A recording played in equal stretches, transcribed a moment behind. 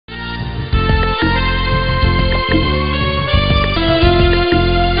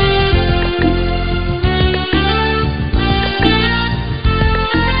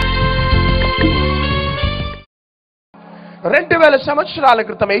2000 సంవత్సరాల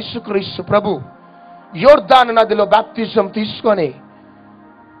క్రితం యేసుక్రీస్తు ప్రభు యోర్దాను నదిలో బాప్తిజం తీసుకొని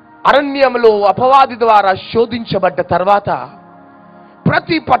అరణ్యంలో అపవాది ద్వారా శోధించబడ్డ తర్వాత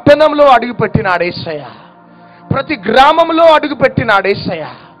ప్రతి పట్టణంలో అడుగుపెట్టినాడు యేసయ్య, ప్రతి గ్రామంలో అడుగుపెట్టినాడు యేసయ్య,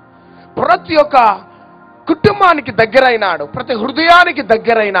 ప్రతి ఒక్క కుటుంబానికి దగ్గరైనాడు, ప్రతి హృదయానికి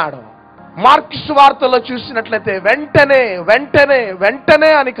దగ్గరైనాడు. మార్కు సువార్తలో చూసినట్లయితే వెంటనే వెంటనే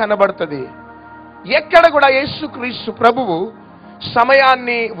వెంటనే అని కనబడుతుంది. ఎక్కడ కూడా యేసుక్రీస్తు ప్రభువు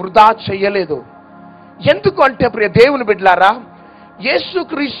సమయాన్ని వృధా చెయ్యలేదు. ఎందుకు అంటే ప్రియ దేవుని బిడ్డలారా,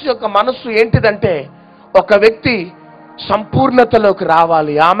 యేసుక్రీస్తు యొక్క మనసు ఏంటిదంటే ఒక వ్యక్తి సంపూర్ణతలోకి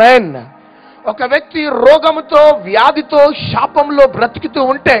రావాలి. ఆమేన్. ఒక వ్యక్తి రోగముతో, వ్యాధితో, శాపంలో బ్రతుకుతూ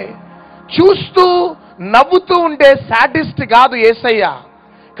ఉంటే చూస్తూ నవ్వుతూ ఉండే సాడిస్ట్ కాదు యేసయ్య.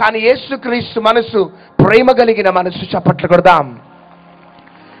 కానీ యేసుక్రీస్తు మనసు ప్రేమ కలిగిన మనసు. చప్పట్లు కొడదాం.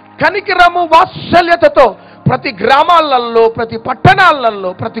 కనికరము, వాత్సల్యతతో ప్రతి గ్రామాలలో, ప్రతి పట్టణాలలో,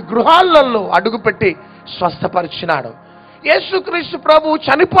 ప్రతి గృహాలలో అడుగుపెట్టి స్వస్థపరిచినాడు. యేసుక్రీస్తు ప్రభు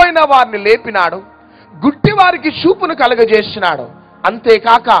చనిపోయిన వారిని లేపినాడు, గుడ్డి వారికి చూపును కలగజేసినాడు.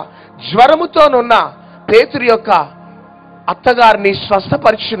 అంతేకాక జ్వరముతోనున్న పేతురు యొక్క అత్తగారిని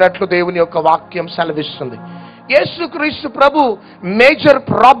స్వస్థపరిచినట్లు దేవుని యొక్క వాక్యం సెలవిస్తుంది. యేసుక్రీస్తు ప్రభు మేజర్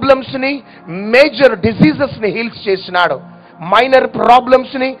ప్రాబ్లమ్స్ ని, మేజర్ డిసీజెస్ ని హీల్స్ చేసినాడు. మైనర్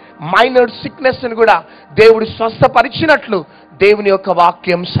ప్రాబ్లమ్స్ ని, మైనర్ సిక్నెస్ ని కూడా దేవుడు స్వస్థపరిచినట్లు దేవుని యొక్క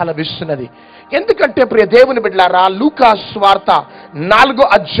వాక్యం సెలవిస్తున్నది. ఎందుకంటే ప్రియ దేవుని బిడ్డలారా, లూకా సువార్త 4వ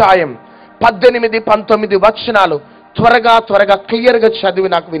అధ్యాయం 18-19 వచనాలు త్వరగా క్లియర్ గా చదివి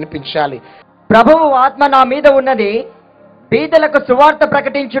నాకు వినిపించాలి. ప్రభువు ఆత్మ నా మీద ఉన్నది, బీదలకు సువార్త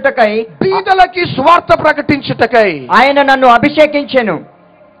ప్రకటించుటకై, బీదలకి సువార్త ప్రకటించుటకై ఆయన నన్ను అభిషేకించెను.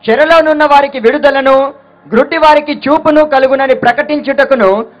 చెరలోనున్న వారికి విడుదలను, గ్రుడ్డి వారికి చూపును కలుగునని ప్రకటించుటకును,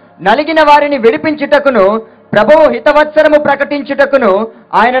 నలిగిన వారిని విడిపించుటకును, ప్రభువు హితవత్సరము ప్రకటించుటకును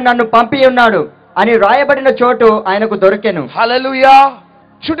ఆయన నన్ను పంపి ఉన్నాడు అని రాయబడిన చోటు ఆయనకు దొరికెను. హల్లెలూయా.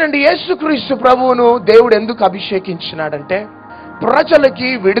 చూడండి, యేసుక్రీస్తు ప్రభువును దేవుడు ఎందుకు అభిషేకించినాడంటే ప్రజలకి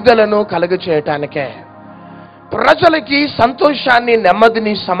విడుదలను కలుగచేయటానికే, ప్రజలకి సంతోషాన్ని,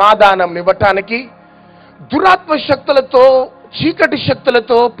 నెమ్మదిని, సమాధానం ఇవ్వటానికి, దురాత్మ శక్తులతో, చీకటి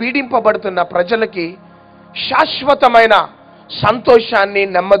శక్తులతో పీడింపబడుతున్న ప్రజలకి శాశ్వతమైన సంతోషాన్ని,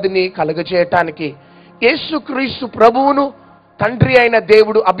 నెమ్మదిని కలుగజేయటానికి యేసుక్రీస్తు ప్రభువును తండ్రి అయిన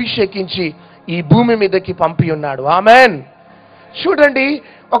దేవుడు అభిషేకించి ఈ భూమి మీదకి పంపి ఉన్నాడు. ఆమేన్. చూడండి,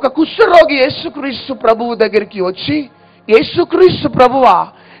 ఒక కుష్ఠరోగి యేసుక్రీస్తు ప్రభువు దగ్గరికి వచ్చి, యేసుక్రీస్తు ప్రభువా,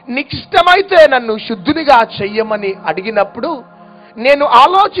 నీకు ఇష్టమైతే నన్ను శుద్ధునిగా చెయ్యమని అడిగినప్పుడు, నేను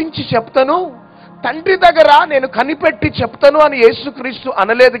ఆలోచించి చెప్తాను, తండ్రి దగ్గర నేను కనిపెట్టి చెప్తాను అని యేసుక్రీస్తు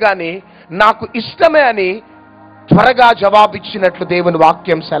అనలేదు, కానీ నాకు ఇష్టమే అని త్వరగా జవాబిచ్చినట్లు దేవుని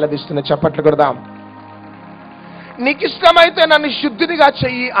వాక్యం సెలవిస్తున్న. చప్పట్లు కొడదాం. నీకు ఇష్టమైతే నన్ను శుద్ధునిగా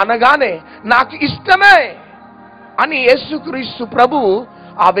చెయ్యి అనగానే నాకు ఇష్టమే అని యేసుక్రీస్తు ప్రభువు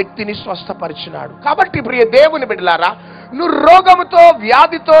ఆ వ్యక్తిని స్వస్థపరిచినాడు. కాబట్టి ప్రియ దేవుని బిడ్డలారా, నువ్వు రోగముతో,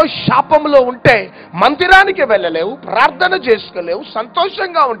 వ్యాధితో, శాపంలో ఉంటే మందిరానికి వెళ్ళలేవు, ప్రార్థన చేసుకోలేవు,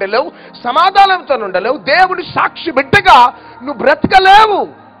 సంతోషంగా ఉండలేవు, సమాధానంతో ఉండలేవు, దేవుడి సాక్షి బిడ్డగా నువ్వు బ్రతకలేవు.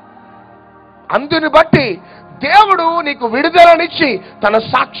 అందుని బట్టి దేవుడు నీకు విడుదలనిచ్చి తన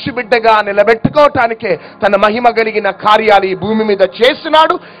సాక్షి బిడ్డగా నిలబెట్టుకోవటానికే తన మహిమ కలిగిన కార్యాలు ఈ భూమి మీద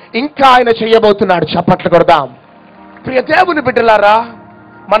చేస్తున్నాడు, ఇంకా ఆయన చేయబోతున్నాడు. చప్పట్లు కొడదాం. ప్రియ దేవుని బిడ్డలారా,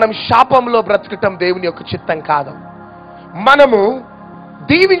 మనం శాపంలో బ్రతకటం దేవుని యొక్క చిత్తం కాదు. మనము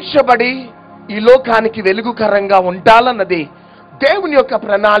దీవించబడి ఈ లోకానికి వెలుగుకరంగా ఉండాలన్నది దేవుని యొక్క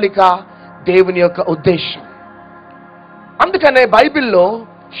ప్రణాళిక, దేవుని యొక్క ఉద్దేశం. అందుకనే బైబిల్లో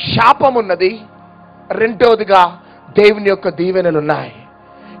శాపం ఉన్నది, రెండోదిగా దేవుని యొక్క దీవెనలు ఉన్నాయి.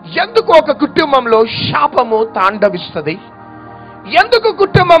 ఎందుకు ఒక కుటుంబంలో శాపము తాండవిస్తుంది? ఎందుకు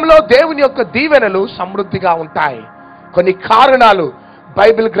కుటుంబంలో దేవుని యొక్క దీవెనలు సమృద్ధిగా ఉంటాయి? కొన్ని కారణాలు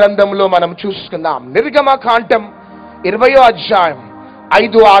బైబిల్ గ్రంథంలో మనం చూసుకుందాం. నిర్గమకాండం 20వ అధ్యాయం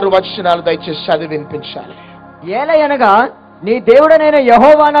 5-6 వచనాలు దయచేసి చదివి వినిపించాలి. ఏలయనగా నీ దేవుడనైన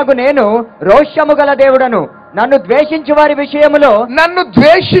యెహోవానగు నేను రోషము గల దేవుడను, నన్ను ద్వేషించు వారి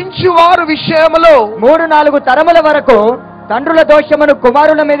విషయములో 3-4 తరముల వరకు తండ్రుల దోషమును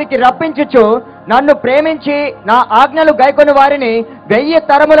కుమారుల మీదకి రప్పించుచు, నన్ను ప్రేమించి నా ఆజ్ఞలు గైకొని వారిని 1000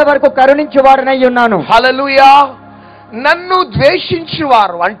 తరముల వరకు కరుణించువాడనై ఉన్నాను. హల్లెలూయా. నన్ను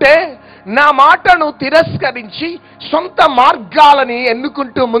ద్వేషించువారు అంటే నా మాటను తిరస్కరించి సొంత మార్గాలని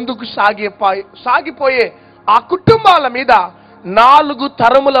ఎన్నుకుంటూ ముందుకు సాగిపోయే ఆ కుటుంబాల మీద 4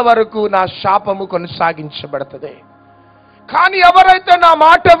 తరముల వరకు నా శాపము కొనసాగించబడుతుంది. కానీ ఎవరైతే నా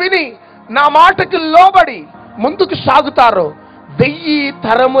మాట విని నా మాటకు లోబడి ముందుకు సాగుతారో 1000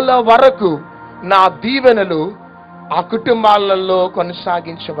 తరముల వరకు నా దీవెనలు ఆ కుటుంబాలలో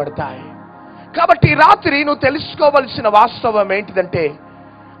కొనసాగించబడతాయి. కాబట్టి ఈ రాత్రి నువ్వు తెలుసుకోవలసిన వాస్తవం ఏంటిదంటే,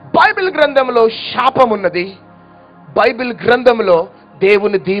 బైబిల్ గ్రంథంలో శాపం ఉన్నది, బైబిల్ గ్రంథంలో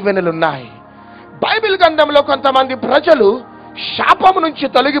దేవుని దీవెనలున్నాయి. బైబిల్ గ్రంథంలో కొంతమంది ప్రజలు శాపము నుంచి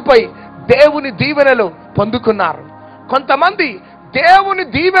తొలగిపోయి దేవుని దీవెనలు పొందుకున్నారు. కొంతమంది దేవుని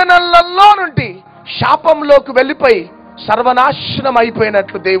దీవెనలలో నుండి శాపంలోకి వెళ్ళిపోయి సర్వనాశనం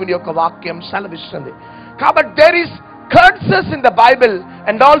అయిపోయినట్లు దేవుని యొక్క వాక్యం సెలవిస్తుంది. కాబట్టి there is curses in the Bible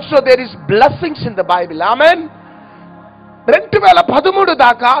and also there is blessings in the Bible. Amen. 2013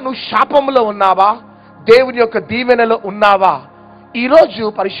 దాకా నువ్వు శాపంలో ఉన్నావా, దేవుని యొక్క దీవెనలో ఉన్నావా? ఈరోజు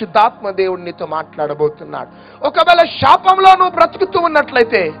పరిశుద్ధాత్మ దేవుడు నీతో మాట్లాడబోతున్నాడు. ఒకవేళ శాపంలో నువ్వు బ్రతుకుతూ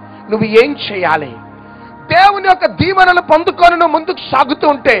ఉన్నట్లయితే నువ్వు ఏం చేయాలి? దేవుని యొక్క దీవెనలు పొందుకొని నువ్వు ముందుకు సాగుతూ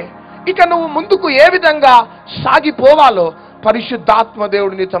ఉంటే ఇక నువ్వు ముందుకు ఏ విధంగా సాగిపోవాలో పరిశుద్ధాత్మ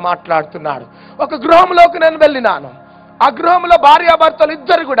దేవుడు నీతో మాట్లాడుతున్నాడు. ఒక గృహంలోకి నేను వెళ్ళినాను. ఆ గృహంలో భార్యాభర్తలు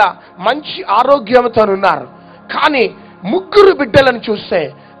ఇద్దరు కూడా మంచి ఆరోగ్యంతో ఉన్నారు. కానీ 3 బిడ్డలను చూస్తే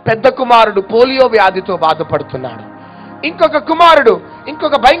పెద్ద కుమారుడు పోలియో వ్యాధితో బాధపడుతున్నాడు, ఇంకొక కుమారుడు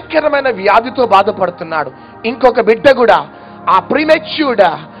ఇంకొక భయంకరమైన వ్యాధితో బాధపడుతున్నాడు, ఇంకొక బిడ్డ కూడా ఆ ప్రీమెచ్యూర్డ్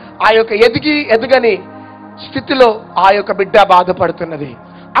ఆ యొక్క ఎదగని స్థితిలో ఆ యొక్క బిడ్డ బాధపడుతున్నది.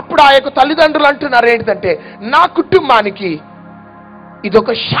 అప్పుడు ఆ యొక్క తల్లిదండ్రులు అంటున్నారు ఏంటంటే, నా కుటుంబానికి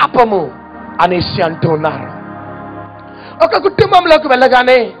ఇదొక శాపము అనేసి అంటూ ఉన్నారు. ఒక కుటుంబంలోకి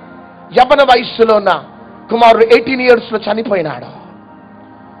వెళ్ళగానే యవ్వన వయస్సులో ఉన్న కుమారుడు 18 years చనిపోయినాడు,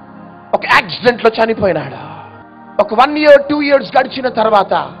 ఒక యాక్సిడెంట్లో చనిపోయినాడు. ఒక 1 year 2 years గడిచిన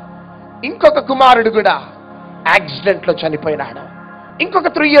తర్వాత ఇంకొక కుమారుడు కూడా యాక్సిడెంట్లో చనిపోయినాడు. ఇంకొక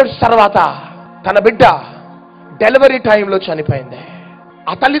 3 years తర్వాత తన బిడ్డ డెలివరీ టైంలో చనిపోయింది.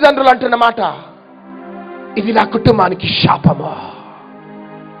 ఆ తల్లిదండ్రులు అంటున్న మాట, ఇది నా కుటుంబానికి శాపము,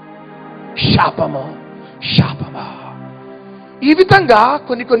 శాపము, శాపము. ఈ విధంగా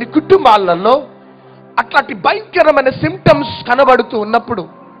కొన్ని కుటుంబాలలో అట్లాంటి భయంకరమైన సిమ్టమ్స్ కనబడుతూ ఉన్నప్పుడు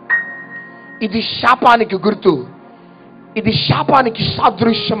ఇది శాపానికి గుర్తు, ఇది శాపానికి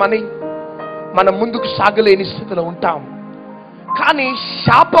సాదృశ్యమని మనం ముందుకు సాగలేని స్థితిలో ఉంటాం. కానీ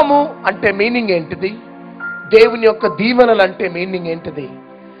శాపము అంటే మీనింగ్ ఏంటిది? దేవుని యొక్క దీవెనలు అంటే మీనింగ్ ఏంటిది?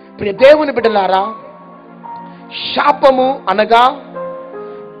 ప్రియ దేవుని బిడ్డలారా, శాపము అనగా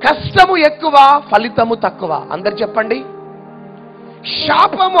కష్టము ఎక్కువ, ఫలితము తక్కువ. అందరు చెప్పండి.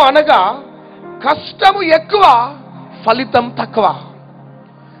 శాపము అనగా కష్టము ఎక్కువ, ఫలితం తక్కువ.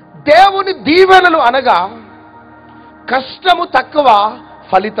 దేవుని దీవెనలు అనగా కష్టము తక్కువ,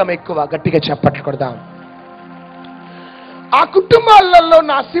 ఫలితం ఎక్కువ. గట్టిగా చప్పట్లు కొడదాం. ఆ కుటుంబాలలో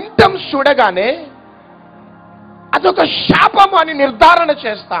నా సిమ్టమ్స్ చూడగానే అదొక శాపము అని నిర్ధారణ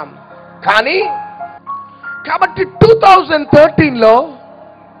చేస్తాం. కానీ కాబట్టి 2013లో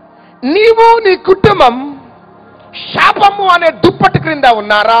నీవు నీ కుటుంబం శాపము అనే దుప్పటి క్రింద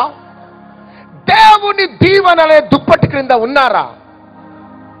ఉన్నారా, దేవుని దీవెన అనే దుప్పటి క్రింద ఉన్నారా?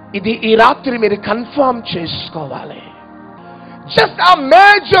 ఇది ఈ రాత్రి మీరు కన్ఫర్మ్ చేసుకోవాలి. జస్ట్ ఆ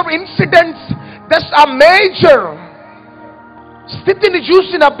మేజర్ ఇన్సిడెంట్స్, జస్ట్ ఆ మేజర్ స్థితిని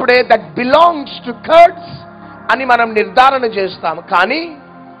చూసినప్పుడే దట్ బిలాంగ్స్ టు కర్స్ అని మనం నిర్ధారణ చేస్తాం. కానీ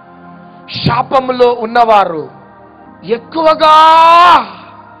శాపములో ఉన్నవారు ఎక్కువగా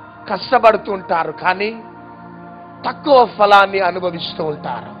కష్టపడుతూ ఉంటారు, కానీ తక్కువ ఫలాన్ని అనుభవిస్తూ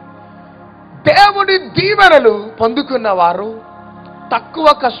ఉంటారు. దేవుని దీవెనలు పొందుకున్న వారు తక్కువ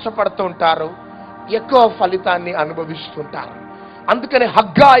కష్టపడుతూ ఉంటారు, ఎక్కువ ఫలితాన్ని అనుభవిస్తుంటారు. అందుకని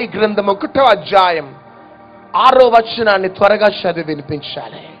హగ్గాయి గ్రంథం 1వ అధ్యాయం 6వ వచనాన్ని త్వరగా చదివి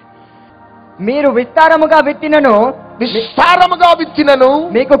వినిపించాలి. మీరు విస్తారముగా విత్తినను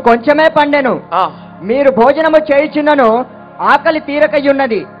మీకు కొంచెమే పండెను. మీరు భోజనము చేయుచున్నను ఆకలి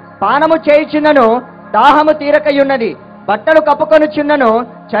తీరకయున్నది, పానము చేయుచున్నను దాహము తీరకయున్నది, బట్టలు కప్పుకొనుచున్నను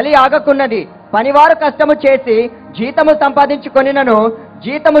చలి ఆగకున్నది, పనివారు కష్టము చేసి జీతము సంపాదించుకొనినను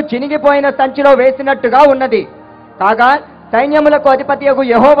జీతము చినిగిపోయిన సంచిలో వేసినట్టుగా ఉన్నది. కాగా సైన్యములకు అధిపతియగు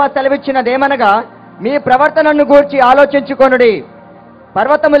యెహోవా సెలవిచ్చినదేమనగా, మీ ప్రవర్తనను గూర్చి ఆలోచించుకొనుడి.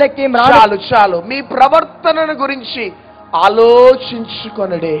 పర్వతములెక్కి చాలు మీ ప్రవర్తనను గురించి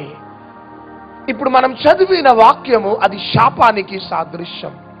ఆలోచించుకొనుడి. ఇప్పుడు మనం చదివిన వాక్యము అది శాపానికి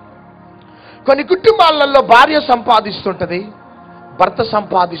సాదృశ్యం. కొన్ని కుటుంబాలలో భార్య సంపాదిస్తుంటది, భర్త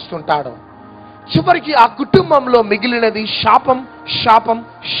సంపాదిస్తుంటాడు. చివరికి ఆ కుటుంబంలో మిగిలినది శాపం, శాపం,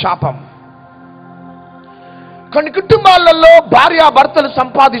 శాపం. కొన్ని కుటుంబాలలో భార్య భర్తలు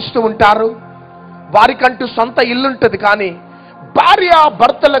సంపాదిస్తూ ఉంటారు, వారికంటూ సొంత ఇల్లుంటది, కానీ భార్య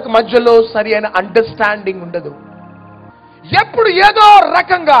భర్తలకు మధ్యలో సరి అయిన అండర్స్టాండింగ్ ఉండదు. ఎప్పుడు ఏదో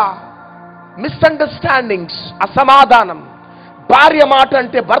రకంగా మిస్అండర్స్టాండింగ్స్, అసమాధానం. భార్య మాట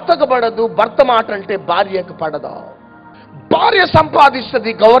అంటే భర్తకు పడదు, భర్త మాట అంటే భార్యకు పడదు. భార్య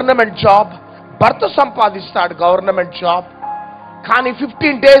సంపాదిస్తుంది గవర్నమెంట్ జాబ్, భర్త సంపాదిస్తాడు గవర్నమెంట్ జాబ్. కానీ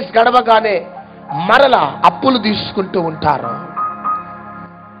 15 days గడవగానే మరలా అప్పులు తీసుకుంటూ ఉంటారు.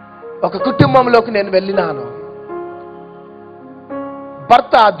 ఒక కుటుంబంలోకి నేను వెళ్ళినాను.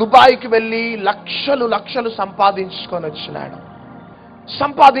 భర్త దుబాయ్కి వెళ్ళి లక్షలు సంపాదించుకొని వచ్చినాడు.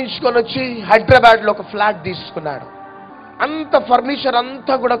 సంపాదించుకొని వచ్చి హైదరాబాద్లో ఒక ఫ్లాట్ తీసుకున్నాడు. అంత ఫర్నిచర్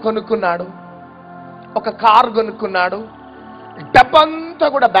అంతా కూడా కొనుక్కున్నాడు. ఒక కార్ కొనుక్కున్నాడు. డబ్బంతా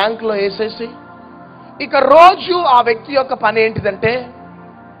కూడా బ్యాంకులో వేసేసి ఇక రోజు ఆ వ్యక్తి యొక్క పని ఏంటిదంటే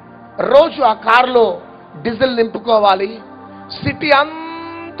రోజు ఆ కారులో డీజిల్ నింపుకోవాలి, సిటీ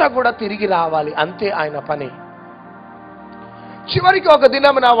అంతా కూడా తిరిగి రావాలి, అంతే ఆయన పని. చివరికి ఒక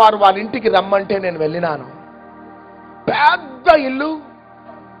దినమున వారు వాళ్ళ ఇంటికి రమ్మంటే నేను వెళ్ళినాను. పెద్ద ఇల్లు,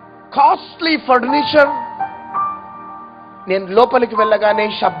 కాస్ట్లీ ఫర్నిచర్. నేను లోపలికి వెళ్ళగానే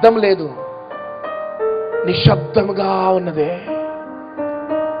శబ్దం లేదు, నిశ్శబ్దముగా ఉన్నదే.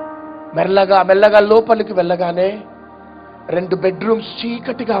 మెల్లగా లోపలికి వెళ్ళగానే 2 bedrooms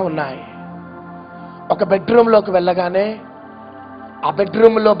చీకటిగా ఉన్నాయి. ఒక బెడ్రూమ్లోకి వెళ్ళగానే ఆ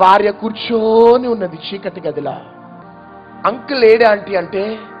బెడ్రూమ్లో భార్య కూర్చొని ఉన్నది చీకటి గదిలో. అంకుల్ ఏడా ఆంటీ అంటే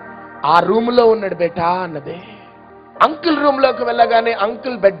ఆ రూమ్లో ఉన్నాడు బేటా అన్నదే. అంకుల్ రూమ్లోకి వెళ్ళగానే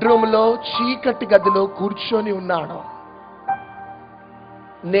అంకుల్ బెడ్రూమ్లో చీకటి గదిలో కూర్చొని ఉన్నాడు.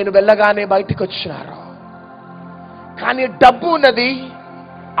 నేను వెళ్ళగానే బయటికి వచ్చినారు. కానీ డబ్బు ఉన్నది,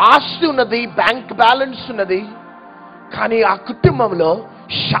 ఆస్తి ఉన్నది, బ్యాంక్ బ్యాలెన్స్ ఉన్నది. కానీ ఆ కుటుంబంలో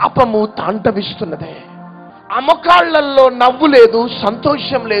శాపము తాండవిస్తున్నదే. ఆ ముఖాళ్లలో నవ్వు లేదు,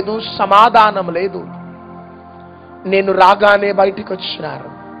 సంతోషం లేదు, సమాధానం లేదు. నేను రాగానే బయటికి వచ్చినారు.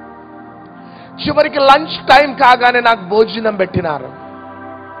 చివరికి లంచ్ టైం కాగానే నాకు భోజనం పెట్టినారు.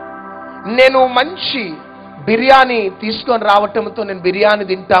 నేను మంచి బిర్యానీ తీసుకొని రావటంతో నేను బిర్యానీ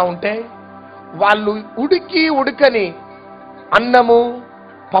తింటా ఉంటే వాళ్ళు ఉడకని అన్నము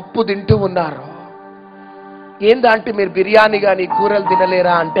పప్పు తింటూ ఉన్నారు. ఏందంటే మీరు బిర్యానీ కానీ కూరలు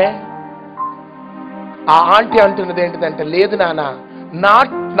తినలేరా అంటే ఆ ఆంటీ అంటున్నది ఏంటిదంటే లేదు నాన్న,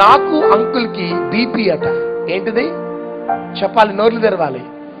 నాకు అంకుల్కి బీపీ అట. ఏంటిది చెప్పాలి, నోర్లు తెరవాలి.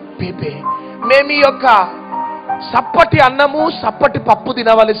 బీపీ. మేము ఈ యొక్క సప్పటి అన్నము సప్పటి పప్పు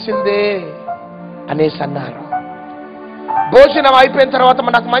తినవలసిందే అనేసి అన్నారు. భోజనం అయిపోయిన తర్వాత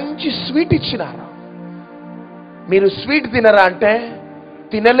మనకు మంచి స్వీట్ ఇచ్చినారు. మీరు స్వీట్ తినరా అంటే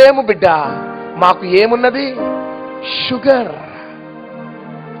తినలేము బిడ్డ, మాకు ఏమున్నది షుగర్,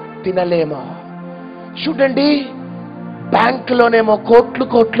 తినలేమో. చూడండి, బ్యాంకులోనేమో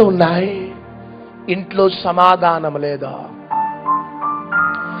కోట్లు ఉన్నాయి, ఇంట్లో సమాధానం లేదా.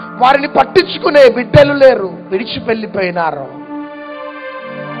 వారిని పట్టించుకునే బిడ్డలు లేరు, విడిచి వెళ్ళిపోయినారు.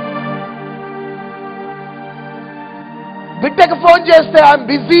 బిడ్డకు ఫోన్ చేస్తే ఐఎమ్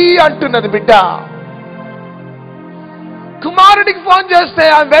బిజీ అంటున్నది బిడ్డ. కుమారుడికి ఫోన్ చేస్తే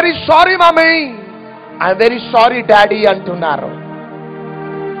I'm very sorry mummy, I'm very sorry daddy అంటున్నారు.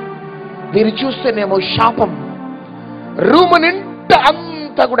 మీరు చూస్తేనేమో శాపం. రూమ్ నిండా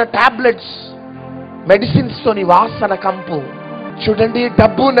అంతా కూడా టాబ్లెట్స్, మెడిసిన్స్ తోని వాసన కంపు. చూడండి,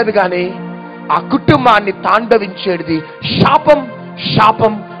 డబ్బు ఉన్నది కానీ ఆ కుటుంబాన్ని తాండవించేది శాపం,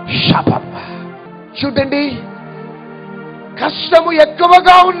 శాపం, శాపం. చూడండి, కష్టము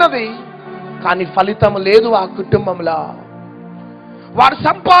ఎక్కువగా ఉన్నది కానీ ఫలితం లేదు ఆ కుటుంబంలో. వారు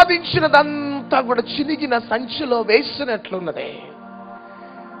సంపాదించినదంతా కూడా చినిగిన సంచిలో వేసినట్లున్నది.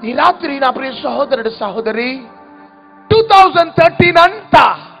 ఈ రాత్రి నా ప్రియ సహోదరుడు సహోదరి, 2013 అంతా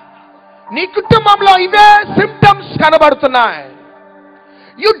నీ కుటుంబంలో ఇవే సిమ్టమ్స్ కనబడుతున్నాయి.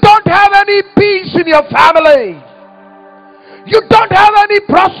 You don't have any peace in your family. You don't have any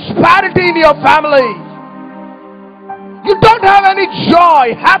prosperity in your family. You don't have any joy,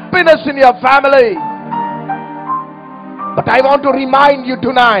 happiness in your family. But I want to remind you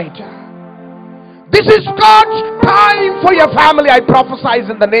tonight, this is God's time for your family. I prophesy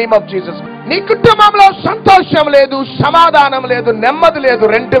in the name of Jesus. నీ కుటుంబంలో సంతోషం లేదు, సమాధానం లేదు, నెమ్మది లేదు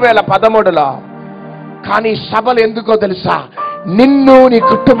 2013లో. కానీ సభలు ఎందుకో తెలుసా? నిన్ను నీ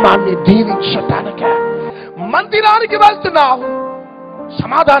కుటుంబాన్ని దీవించటానికే. మందిరానికి వెళ్తున్నావు,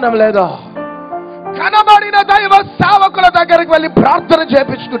 సమాధానం లేదు. కనబడిన దైవ సేవకుల దగ్గరికి వెళ్ళి ప్రార్థన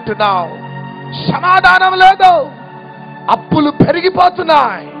చేపించుకుంటున్నావు, సమాధానం లేదు. అప్పులు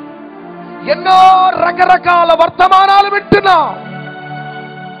పెరిగిపోతున్నాయి. ఎన్నో రకరకాల వర్తమానాలు వింటున్నావు.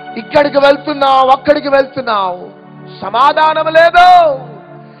 ఇక్కడికి వెళ్తున్నావు, అక్కడికి వెళ్తున్నావు, సమాధానం లేదు.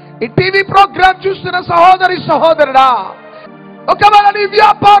 ఈ టీవీ ప్రోగ్రాం చూస్తున్న సహోదరి సహోదరుడా, ఒకవేళ నీ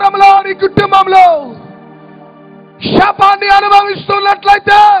వ్యాపారంలో, నీ కుటుంబంలో శాపాన్ని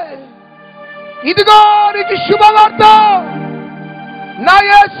అనుభవిస్తున్నట్లయితే ఇదిగో నీకు శుభవార్త. నా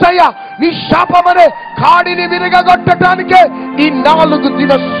యేసయ్య నీ శాపమనే కాడిని విరగగొట్టడానికే ఈ 4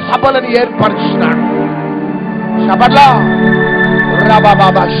 దిన సభలను ఏర్పరిచినాడు. సభలా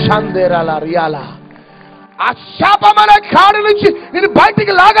రబాబా షందేరాల రియాల ఆ శాపమనే కాడి నుంచి నేను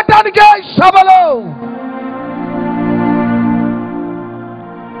బయటికి లాగటానికే సభలో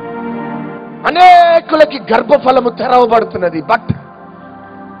అనేకులకి గర్భఫలము తెరవబడుతున్నది. బట్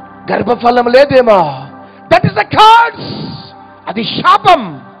గర్భఫలం లేదేమో. That is the curse. అది శాపం.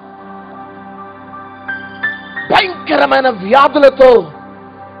 భయంకరమైన వ్యాధులతో,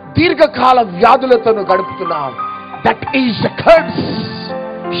 దీర్ఘకాల వ్యాధులతో గడుపుతున్నావు. That is the curse.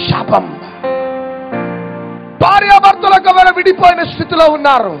 శాపం. భార్యాభర్తలు ఒకవేళ విడిపోయిన స్థితిలో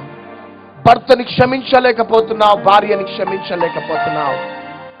ఉన్నారు. భర్తని క్షమించలేకపోతున్నావు, భార్యని క్షమించలేకపోతున్నావు.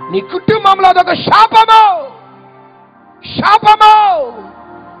 నీ కుటుంబంలో అదొక శాపము. శాపము.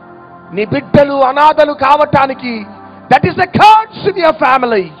 నీ బిడ్డలు అనాథలు కావటానికి that is the curse in your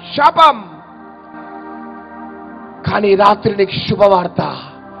family. శాపం. కానీ రాత్రి నీకు శుభవార్త.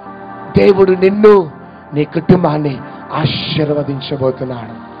 దేవుడు నిన్ను, నీ కుటుంబాన్ని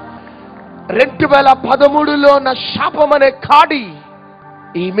ఆశీర్వదించబోతున్నాడు. 2013లో నా శాపం అనే కాడి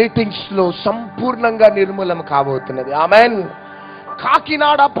ఈ మీటింగ్స్ లో సంపూర్ణంగా నిర్మూలం కాబోతున్నది. ఆమెన్.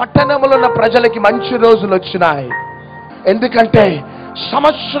 కాకినాడ పట్టణంలో ఉన్న ప్రజలకి మంచి రోజులు వచ్చినాయి. ఎందుకంటే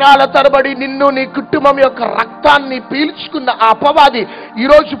సంవత్సరాల తరబడి నిన్ను, నీ కుటుంబం యొక్క రక్తాన్ని పీల్చుకున్న ఆ అపవాది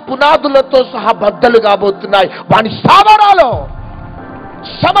ఈరోజు పునాదులతో సహా బద్దలు కాబోతున్నాయి. వాని స్థావరాలో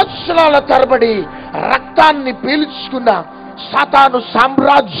సంవత్సరాల తరబడి రక్తాన్ని పీల్చుకున్న సాతాను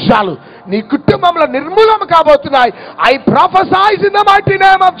సామ్రాజ్యాలు నీ కుటుంబంలో నిర్మూలన కాబోతున్నాయి. I ప్రొఫెసైజ్ in the mighty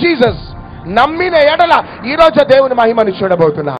name of Jesus. నమ్మిన ఎడల ఈ రోజు దేవుని మహిమను చూడబోతున్నా.